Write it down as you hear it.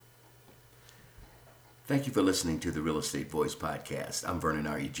Thank you for listening to the Real Estate Voice podcast. I'm Vernon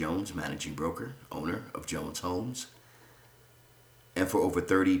R.E. Jones, managing broker, owner of Jones Homes. And for over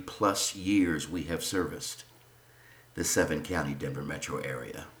 30 plus years, we have serviced the 7-county Denver metro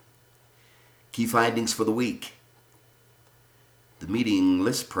area. Key findings for the week. The median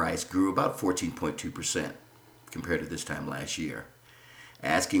list price grew about 14.2% compared to this time last year.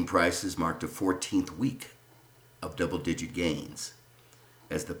 Asking prices marked a 14th week of double-digit gains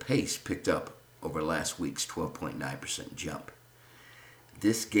as the pace picked up over last week's 12.9% jump.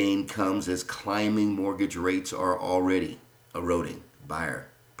 This gain comes as climbing mortgage rates are already eroding buyer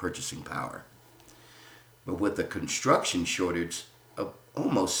purchasing power. But with the construction shortage of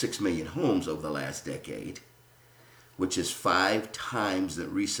almost 6 million homes over the last decade, which is 5 times the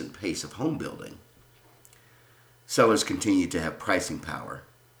recent pace of home building, sellers continue to have pricing power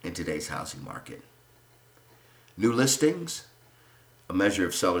in today's housing market. New listings, a measure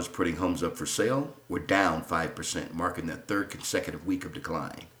of sellers putting homes up for sale, were down 5%, marking the third consecutive week of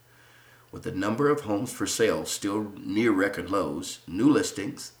decline. With the number of homes for sale still near record lows, new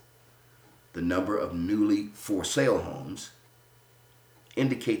listings, the number of newly for sale homes,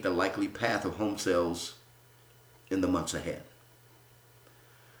 indicate the likely path of home sales in the months ahead.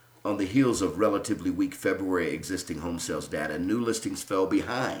 On the heels of relatively weak February existing home sales data, new listings fell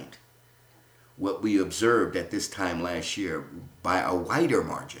behind what we observed at this time last year by a wider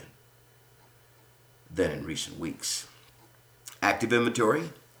margin than in recent weeks. Active inventory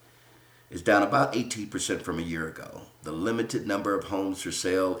is down about 18% from a year ago. The limited number of homes for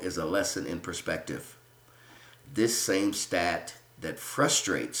sale is a lesson in perspective. This same stat that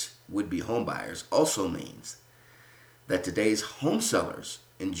frustrates would-be homebuyers also means that today's home sellers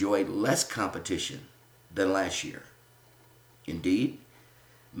enjoy less competition than last year. Indeed,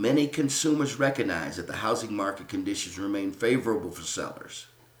 many consumers recognize that the housing market conditions remain favorable for sellers.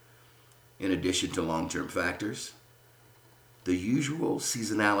 In addition to long-term factors, the usual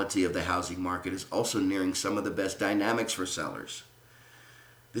seasonality of the housing market is also nearing some of the best dynamics for sellers.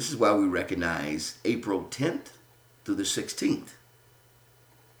 This is why we recognize April 10th through the 16th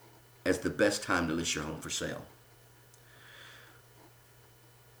as the best time to list your home for sale.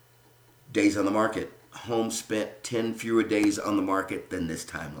 Days on the market. Homes spent 10 fewer days on the market than this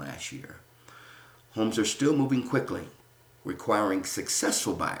time last year. Homes are still moving quickly, requiring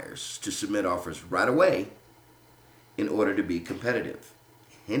successful buyers to submit offers right away in order to be competitive,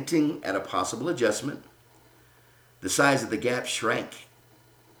 hinting at a possible adjustment. The size of the gap shrank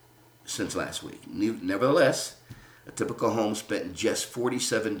since last week. Nevertheless, a typical home spent just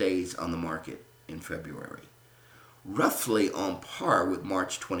 47 days on the market in February, roughly on par with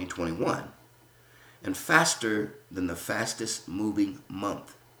March 2021, and faster than the fastest moving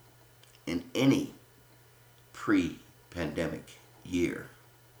month in any pre-pandemic year.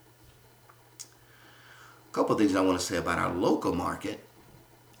 A couple of things I want to say about our local market.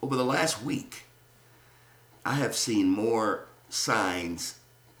 Over the last week, I have seen more signs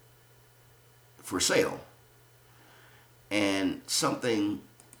for sale. And something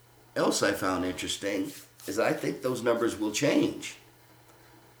else I found interesting is I think those numbers will change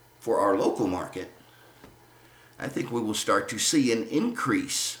for our local market. I think we will start to see an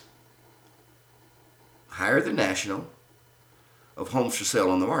increase, higher than national, of homes for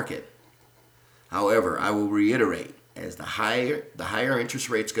sale on the market. However, I will reiterate, as the higher interest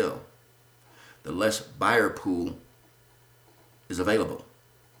rates go, the less buyer pool is available.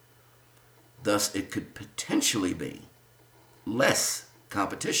 Thus, it could potentially be less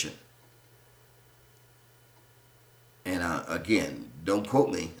competition. And again, don't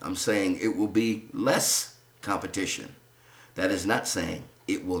quote me. I'm saying it will be less competition. That is not saying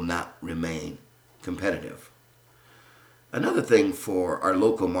it will not remain competitive. Another thing for our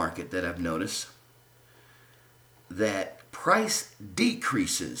local market that I've noticed, that price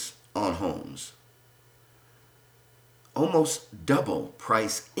decreases on homes almost double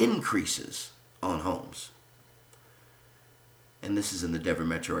price increases on homes. And this is in the Denver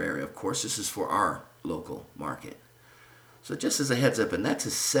metro area. Of course, this is for our local market. So just as a heads up, and that's a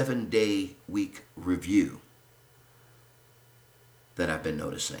 7-day week review that I've been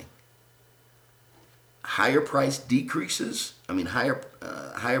noticing. Higher price decreases than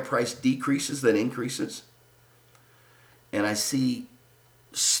increases. And I see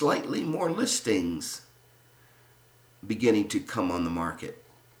slightly more listings beginning to come on the market.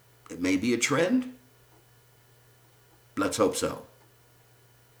 It may be a trend. Let's hope so.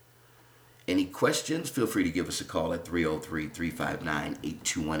 Any questions, feel free to give us a call at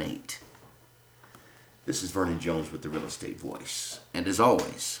 303-359-8218. This is Vernon Jones with the Real Estate Voice. And as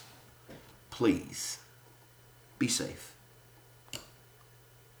always, please be safe.